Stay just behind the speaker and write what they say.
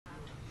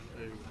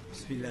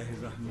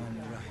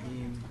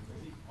Bismillahirrahmanirrahim.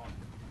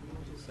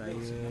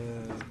 Saya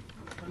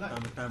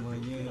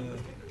pertama-tamanya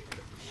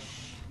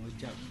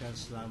mengucapkan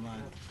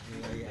selamat Hari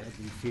Raya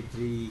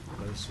Aidilfitri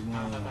kepada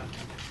semua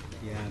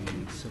yang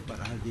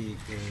sempat hadir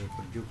ke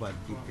perjumpaan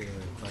kita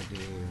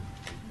pada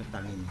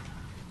petang ini.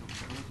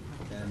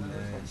 Dan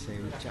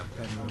saya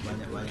ucapkan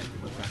banyak-banyak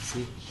terima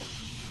kasih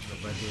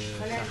kepada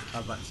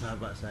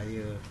sahabat-sahabat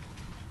saya,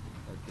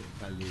 Datuk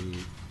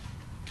Khalid,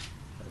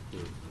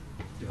 Datuk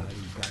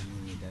Johari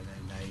Gani dan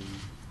lain-lain,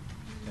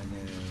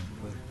 kerana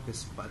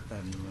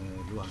berkesempatan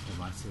meluangkan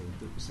masa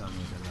untuk bersama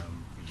dalam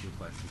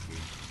perjumpaan kita.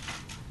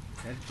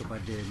 Dan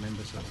kepada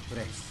members of the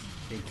press,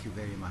 thank you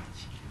very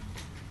much.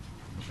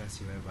 Terima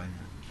kasih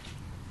banyak-banyak.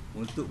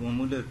 Untuk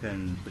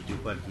memulakan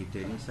perjumpaan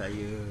kita ini,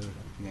 saya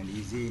dengan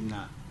izin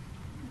nak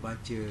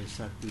baca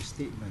satu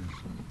statement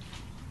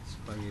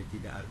supaya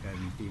tidak akan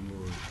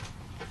timbul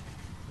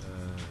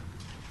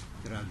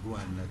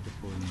keraguan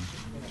ataupun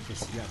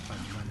kesilapan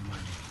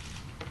mana-mana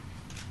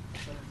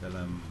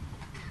dalam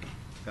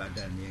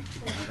keadaan yang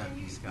kita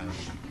hadapi sekarang.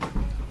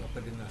 Apa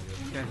dengar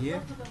kan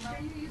here?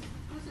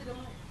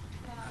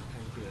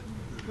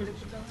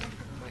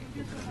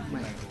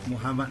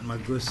 Muhammad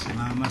Magus,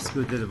 must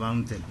go to the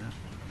mountain.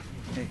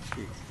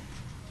 Okay.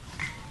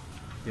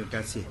 Terima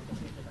kasih.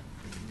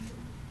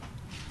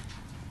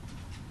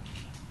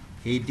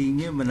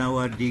 Headingnya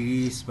menawar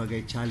diri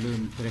sebagai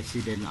calon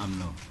Presiden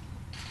UMNO.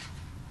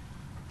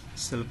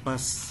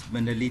 Selepas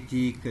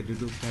meneliti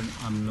kedudukan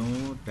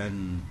UMNO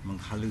dan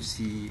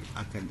menghalusi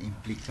akan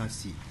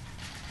implikasi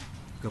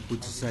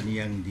keputusan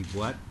yang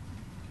dibuat,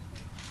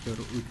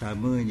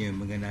 terutamanya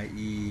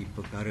mengenai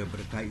perkara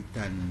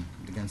berkaitan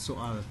dengan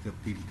soal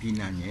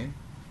kepimpinannya,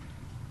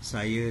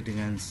 saya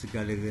dengan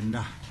segala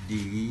rendah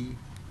diri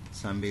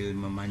sambil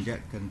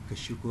memanjatkan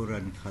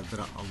kesyukuran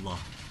kehadrat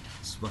Allah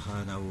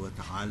Subhanahu wa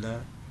Ta'ala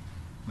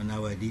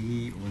menawar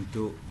diri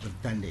untuk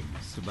bertanding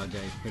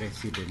sebagai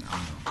Presiden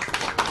UMNO.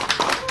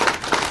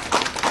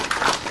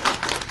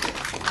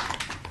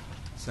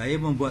 Saya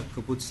membuat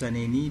keputusan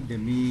ini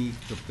demi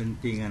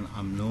kepentingan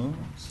UMNO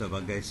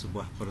sebagai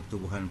sebuah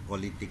pertubuhan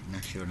politik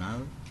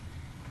nasional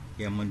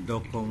yang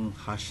mendukung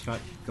hasrat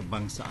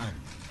kebangsaan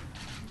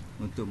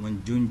untuk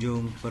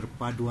menjunjung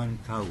perpaduan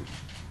kaum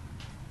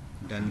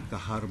dan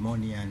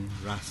keharmonian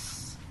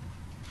ras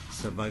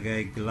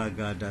sebagai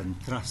gelagar dan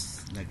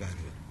teras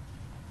negara.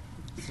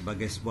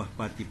 Sebagai sebuah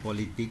parti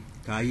politik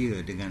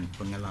kaya dengan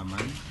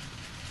pengalaman,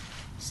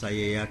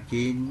 saya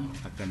yakin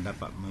akan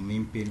dapat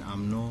memimpin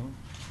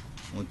UMNO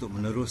untuk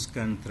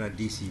meneruskan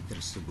tradisi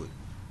tersebut.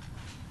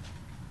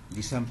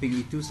 Di samping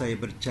itu, saya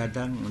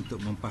bercadang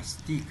untuk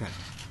memastikan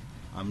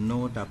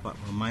UMNO dapat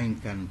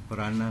memainkan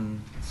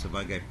peranan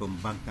sebagai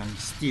pembangkang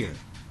setia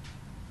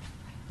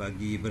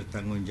bagi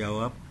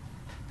bertanggungjawab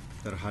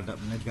terhadap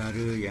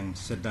negara yang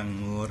sedang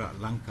mengorak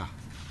langkah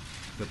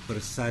ke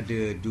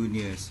persada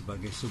dunia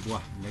sebagai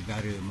sebuah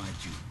negara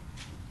maju.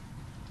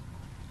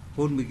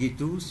 Pun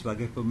begitu,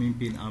 sebagai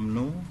pemimpin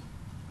UMNO,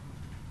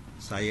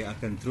 saya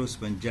akan terus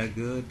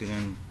menjaga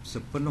dengan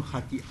sepenuh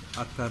hati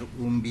akar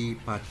umbi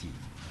parti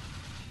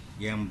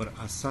yang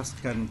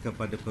berasaskan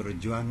kepada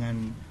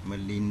perjuangan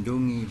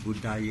melindungi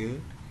budaya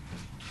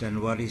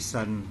dan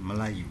warisan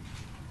Melayu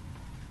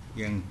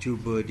yang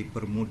cuba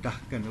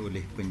dipermudahkan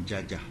oleh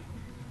penjajah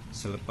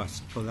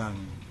selepas Perang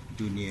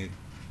Dunia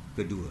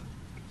Kedua.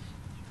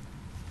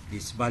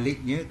 Di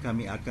sebaliknya,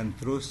 kami akan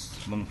terus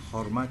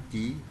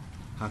menghormati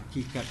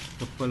hakikat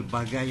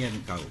kepelbagaian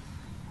kaum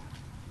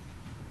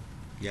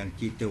yang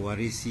kita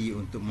warisi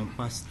untuk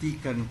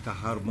memastikan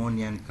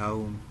keharmonian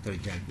kaum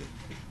terjaga.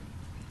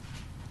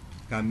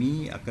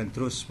 Kami akan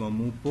terus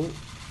memupuk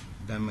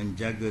dan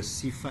menjaga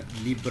sifat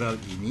liberal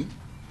ini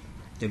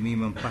demi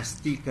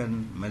memastikan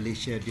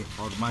Malaysia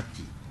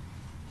dihormati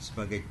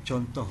sebagai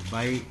contoh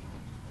baik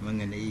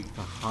mengenai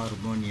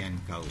keharmonian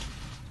kaum.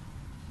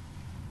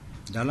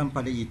 Dalam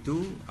pada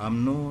itu,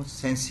 UMNO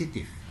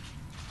sensitif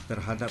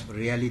terhadap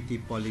realiti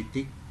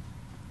politik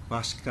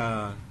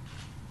pasca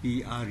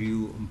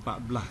PRU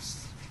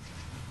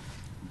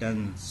 14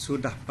 dan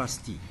sudah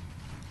pasti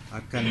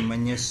akan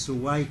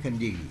menyesuaikan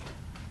diri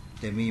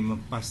demi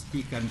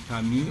memastikan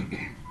kami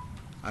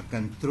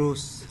akan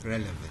terus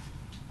relevan.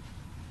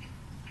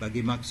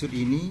 Bagi maksud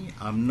ini,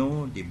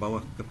 UMNO di bawah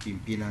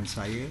kepimpinan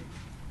saya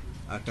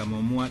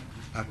akan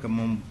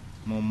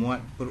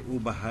membuat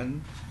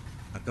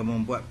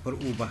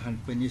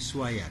perubahan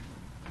penyesuaian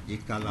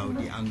jikalau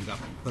dianggap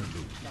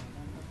perlu.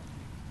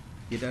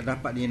 Tidak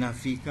dapat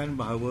dinafikan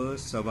bahawa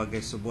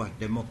sebagai sebuah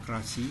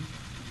demokrasi,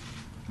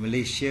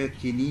 Malaysia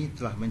kini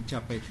telah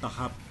mencapai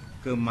tahap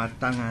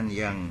kematangan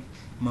yang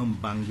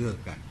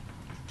membanggakan.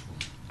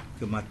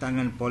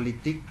 Kematangan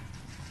politik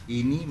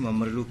ini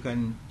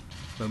memerlukan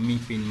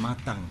pemimpin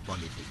matang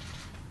politik.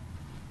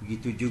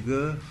 Begitu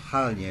juga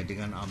halnya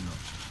dengan UMNO.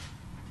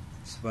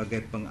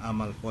 Sebagai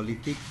pengamal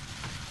politik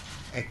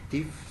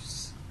aktif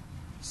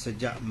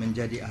sejak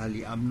menjadi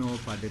ahli UMNO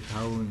pada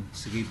tahun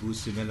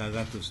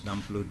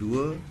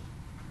 1962,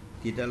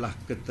 tidaklah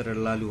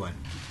keterlaluan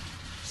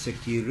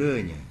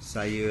sekiranya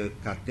saya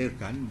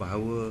katakan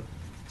bahawa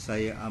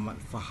saya amat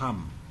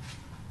faham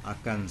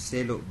akan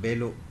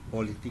selok-belok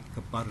politik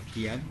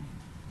kepartian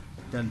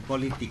dan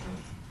politik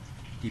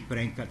di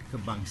peringkat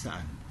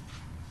kebangsaan.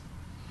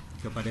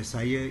 Kepada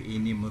saya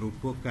ini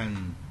merupakan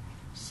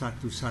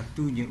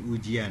satu-satunya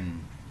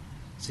ujian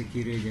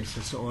sekiranya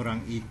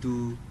seseorang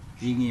itu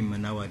ingin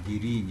menawar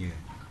dirinya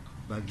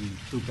bagi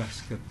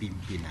tugas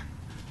kepimpinan.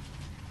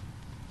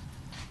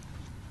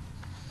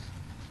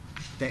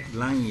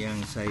 Tagline yang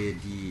saya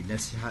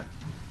dinasihat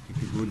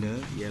itu guna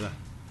ialah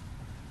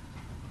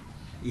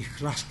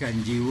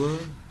ikhlaskan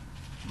jiwa,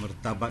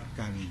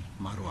 mertabatkan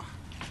maruah.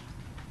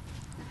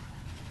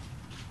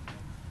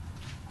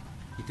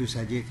 Itu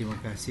saja, terima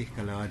kasih.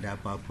 Kalau ada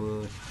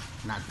apa-apa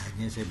nak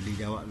tanya, saya boleh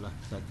jawab lah.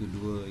 Satu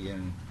dua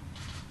yang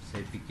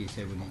saya fikir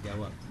saya boleh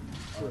jawab.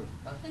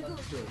 Tan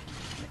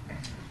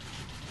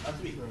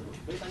Sri,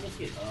 boleh tanya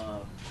sikit.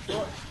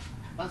 So,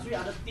 Tan Sri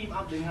ada team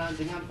up dengan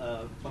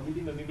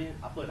pemimpin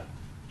apa dah?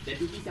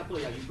 Deputy siapa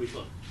yang you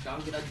prefer? Sekarang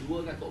kita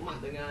duakan Tok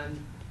Mat dengan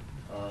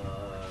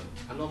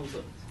Anwar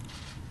Musa.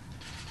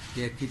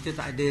 Ya, kita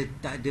tak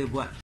ada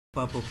buat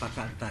apa-apa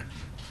pakatan.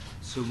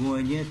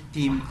 Semuanya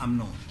tim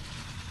UMNO.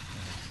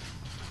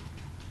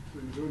 So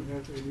you don't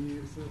have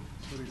any, sir?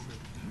 Sorry, sir.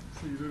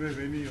 So you don't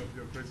have any of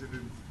your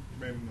president's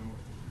men now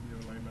in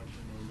your lineup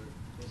and all that?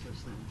 No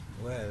such thing.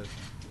 Well,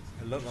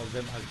 a lot of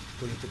them are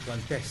going to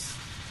contest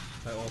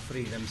by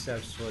offering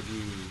themselves for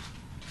the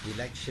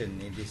election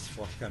in this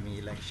forthcoming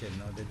election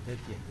on the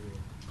 30th.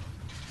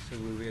 So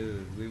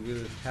we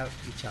will help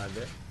each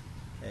other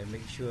and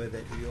make sure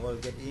that we all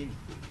get in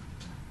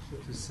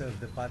to serve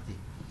the party.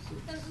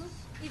 Tengku,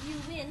 if you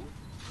win,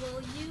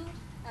 will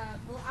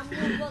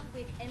UMNO work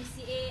with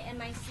MCA,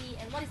 MIC,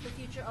 and what is the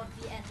future of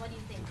DN? What do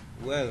you think?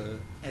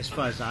 Well, as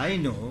far as I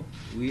know,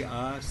 we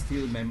are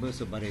still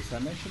members of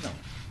Barisan Nasional,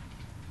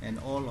 and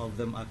all of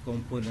them are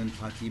component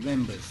party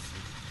members.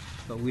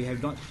 But we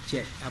have not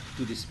yet, up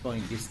to this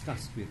point,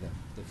 discussed with them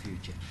the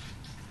future.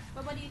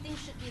 But what do you think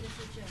should be the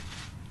future?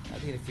 I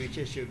think the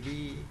future should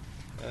be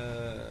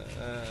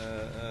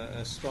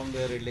a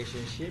stronger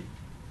relationship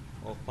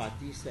of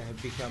parties that have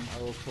become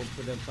our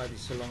component parties,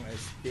 so long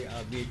as they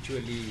are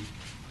mutually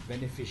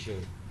beneficial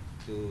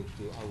to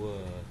our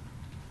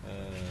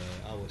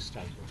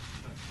struggle.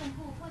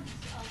 Tengku, what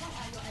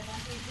are your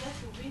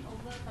advantages to win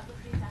over Datuk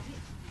Sri Zahid?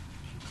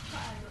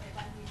 What are your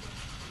advantages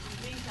to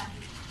win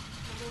Zahid?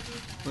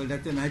 Well,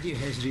 Datuk Najib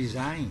has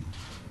resigned.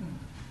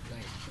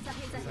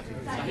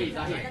 Zahid.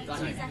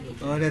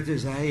 Oh, Datuk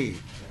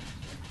Zahid.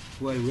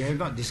 Well, we have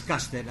not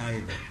discussed that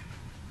either.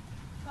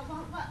 But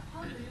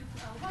how do you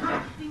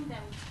think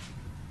that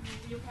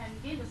you can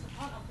gain the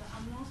support of the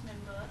UMNO's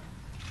member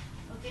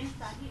against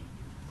Zahid?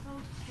 So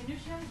can you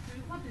share,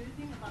 what do you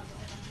think about your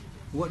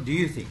advantages? What do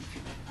you think?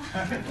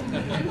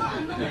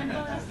 Not UMNO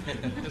members.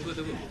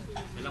 Tunggu.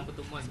 Dalam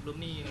pertemuan sebelum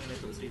ni,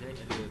 Datuk Sri Zahid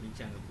ada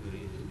bincang apa?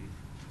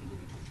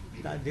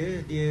 Tak ada,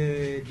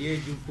 dia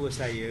jumpa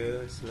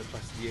saya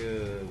selepas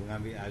dia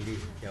mengambil alih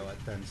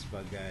jawatan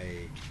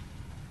sebagai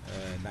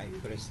naib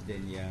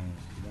presiden yang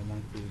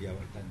memangku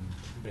jawatan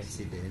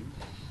presiden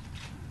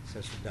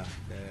sesudah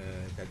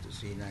Datuk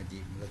Seri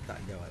Najib meletak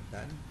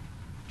jawatan,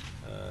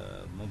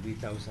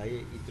 memberitahu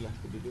saya itulah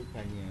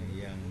kedudukannya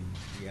yang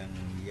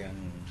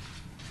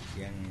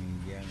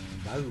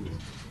baru.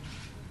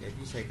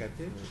 Jadi saya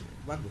kata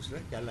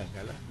baguslah,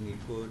 jalan-jalan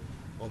mengikut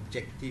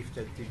objektif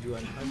dan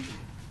tujuan parti.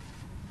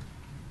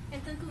 And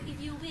Tengku, if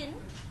you win,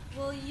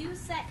 will you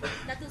sack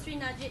Datuk Sri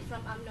Najib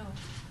from UMNO?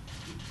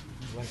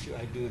 Why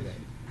should I do that?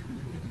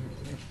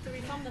 To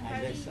reform the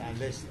party?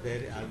 Unless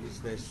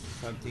there's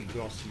something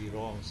grossly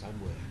wrong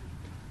somewhere.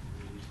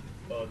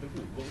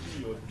 Tengku, what will be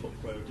your top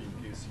priority in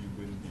case you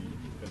win the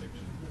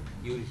election?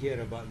 You'll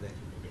hear about that.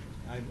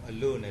 I'm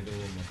alone at the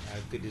moment. I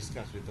have to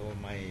discuss with all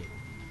my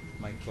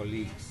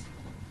colleagues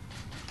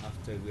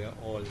after we are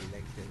all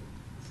elected.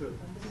 Sir,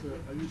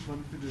 are you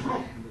confident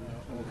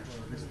of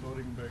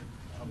restoring back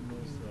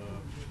UMNO's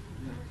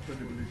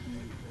credibility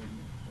and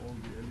all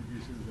the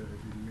allegations that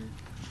have been made?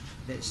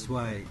 That's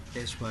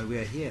why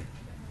we are here,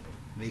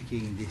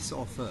 making this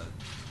offer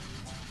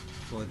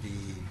for the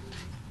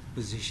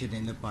position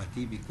in the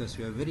party, because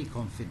we are very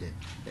confident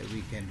that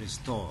we can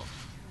restore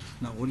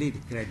not only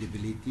the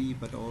credibility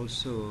but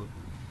also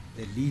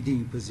the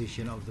leading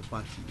position of the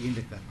party in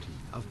the country.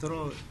 After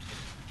all,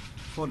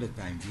 for the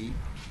time being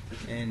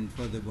and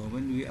for the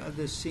moment, we are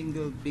the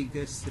single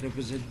biggest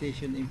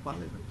representation in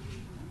Parliament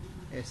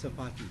as a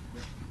party.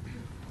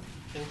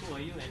 Tengku,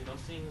 are you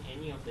endorsing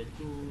any of the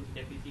two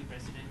deputy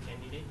president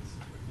candidates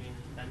between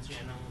Tan Sri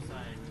Anwar Musa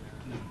and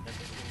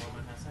Datuk Seri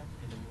Mohamed Hassan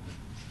at the moment?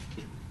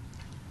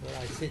 Well,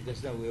 I said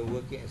just now we are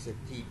working as a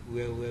team.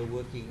 We are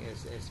working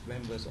as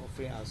members,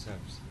 offering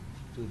ourselves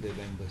to the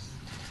members.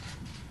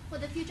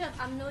 For the future of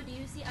UMNO, do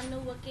you see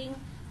UMNO working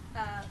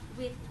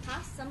with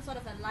PAS, some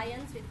sort of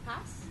alliance with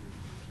PAS?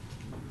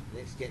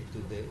 Let's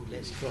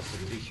cross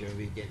the bridge when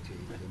we get to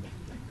it.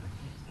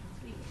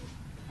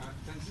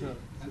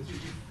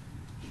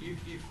 If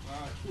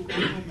two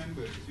UMNO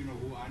members,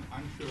 who are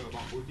unsure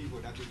about voting for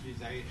Datuk Sri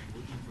Zahid and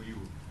voting for you,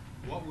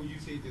 what would you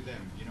say to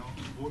them? You know,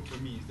 vote for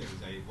me instead of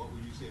Zahid. What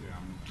would you say to an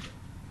UMNO member?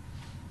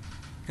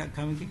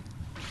 Come again?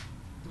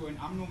 To an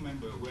UMNO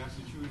member who has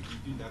to choose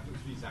between Datuk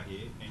Sri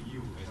Zahid and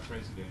you as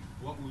president,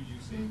 what would you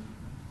say?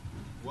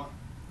 What?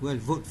 Well,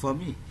 vote for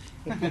me.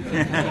 Why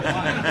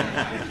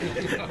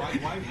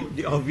vote?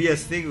 The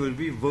obvious thing will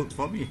be vote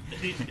for me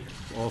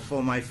or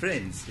for my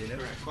friends. You know.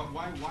 Correct. But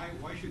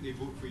why should they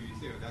vote for you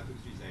instead of Datuk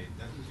Sri Zahid?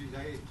 Datuk Sri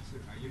Zahid,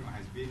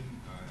 has been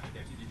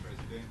deputy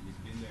president. He's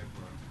been there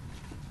for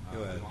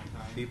a long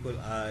time. People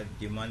are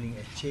demanding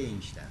a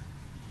change now.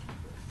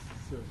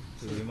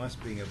 So we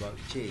must bring about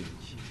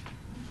change.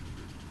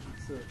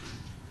 So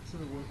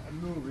will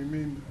UMNO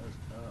remain as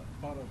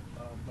part of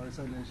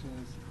Barisan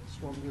Nasional's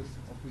strongest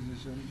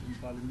opposition in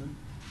Parliament?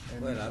 And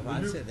Well, I've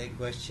answered that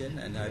question,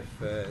 and I've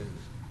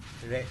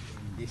read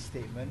in this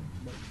statement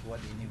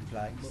what it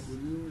implies. But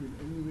will you in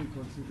any way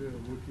consider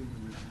working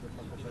with the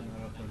Pakatan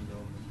Harapan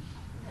government?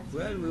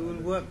 Well,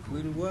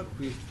 we'll work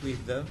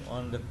with them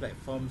on the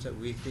platforms that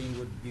we think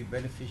would be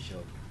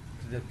beneficial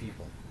to the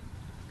people.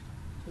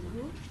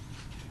 Tengku,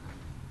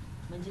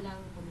 menjelang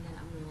pemilihan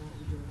UMNO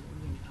hujung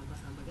ini,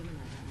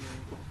 bagaimana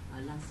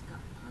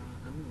lanskap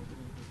UMNO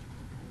dengan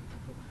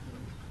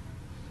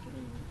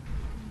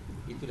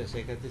Itulah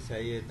saya kata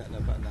saya tak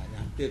dapat nak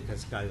nyatakan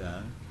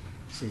sekarang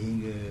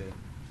sehingga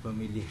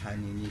pemilihan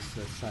ini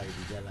selesai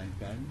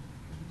dijalankan,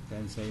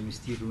 dan saya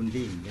mesti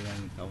runding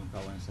dengan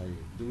kawan-kawan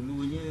saya.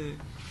 Dulunya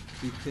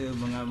kita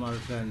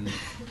mengamalkan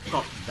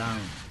top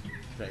down,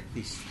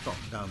 praktis top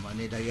down,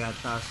 maknanya dari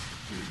atas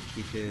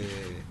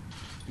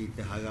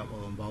kita harap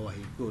orang bawah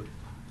ikut,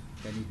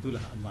 dan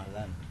itulah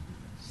amalan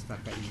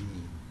setakat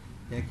ini.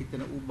 Dan kita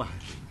nak ubah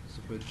tu,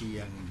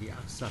 seperti yang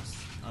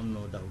diasas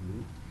UMNO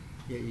dahulu,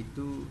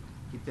 iaitu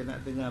kita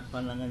nak dengar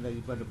pandangan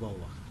daripada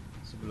bawah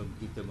sebelum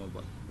kita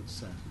membuat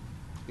keputusan,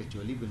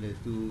 kecuali benda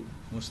itu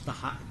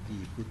mustahak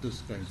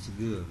diputuskan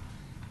segera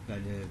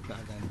kerana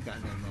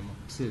keadaan-keadaan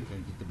memaksakan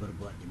kita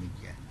berbuat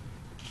demikian.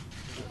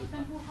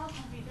 Tengku, how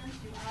confident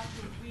you are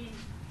to win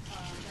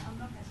the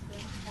UMNO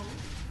president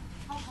post?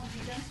 How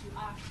confident you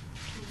are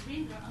to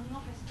win the UMNO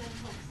president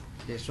post?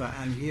 That's why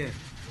I'm here.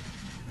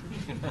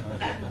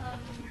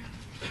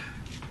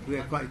 We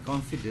are quite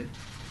confident,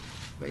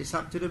 but it's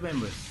up to the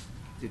members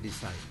to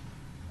decide.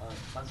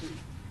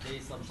 There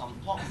is some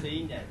talk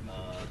saying that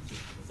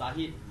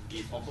Zahid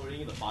is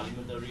offering the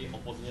parliamentary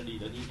opposition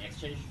leader in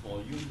exchange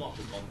for you not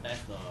to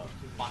contest the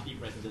party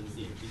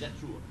presidency. Is that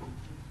true?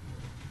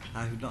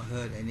 I have not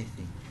heard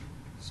anything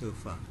so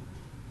far.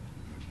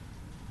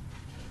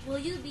 Will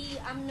you be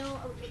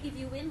UMNO, if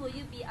you win, will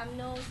you be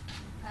UMNO's,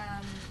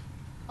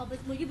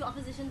 will you be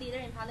opposition leader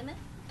in Parliament?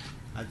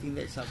 I think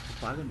that's up to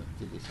Parliament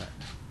to decide.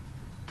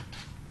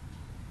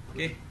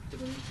 Okay.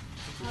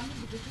 How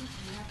many divisions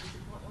do you have the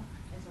support of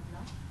as of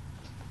now?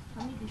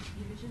 How many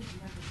divisions do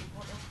you have the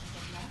support of as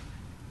of now?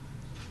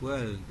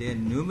 Well, there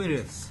are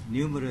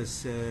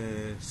numerous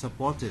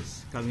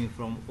supporters coming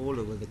from all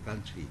over the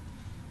country.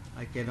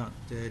 I cannot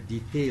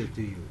detail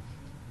to you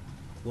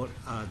what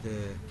are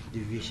the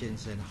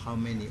divisions and how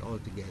many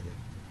altogether,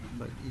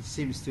 but it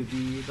seems to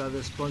be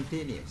rather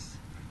spontaneous.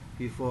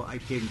 Before I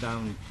came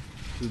down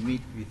to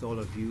meet with all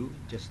of you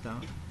just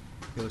now,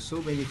 there were so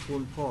many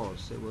phone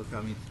calls that were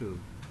coming through.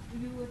 If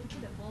you were to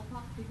put a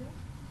ballpark figure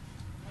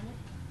on it?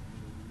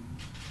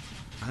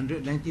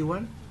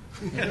 191?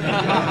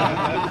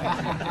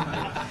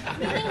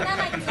 Meaning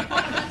Nana in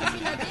support of Datuk Sri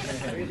Najib?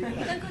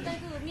 Tengku,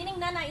 meaning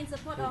Nana in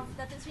support of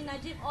Datuk Sri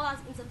Najib, all are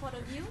in support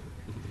of you?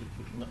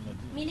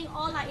 Meaning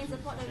all are in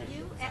support of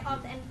you, and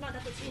not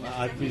Datuk Sri Najib?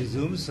 I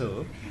presume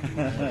so.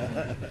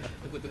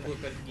 Tengku akan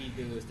pergi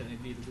ke Stand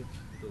Negeri tu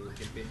untuk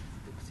kempen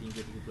untuk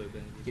sehingga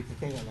 30 Kita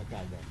tengoklah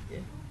keadaan.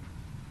 Ya.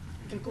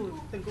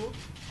 Tengku,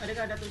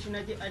 adakah Datuk Sri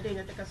Najib ada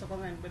nyatakan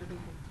sokongan kepada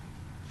Tengku?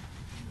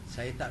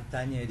 Saya tak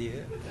tanya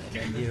dia,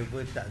 dan dia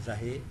pun tak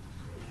zahir.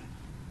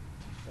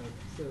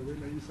 Sir, when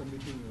are you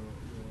submitting your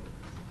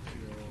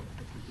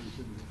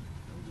application?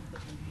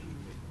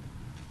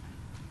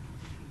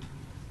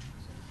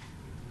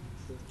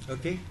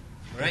 Okay?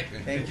 Right.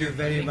 Thank you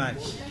very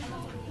much.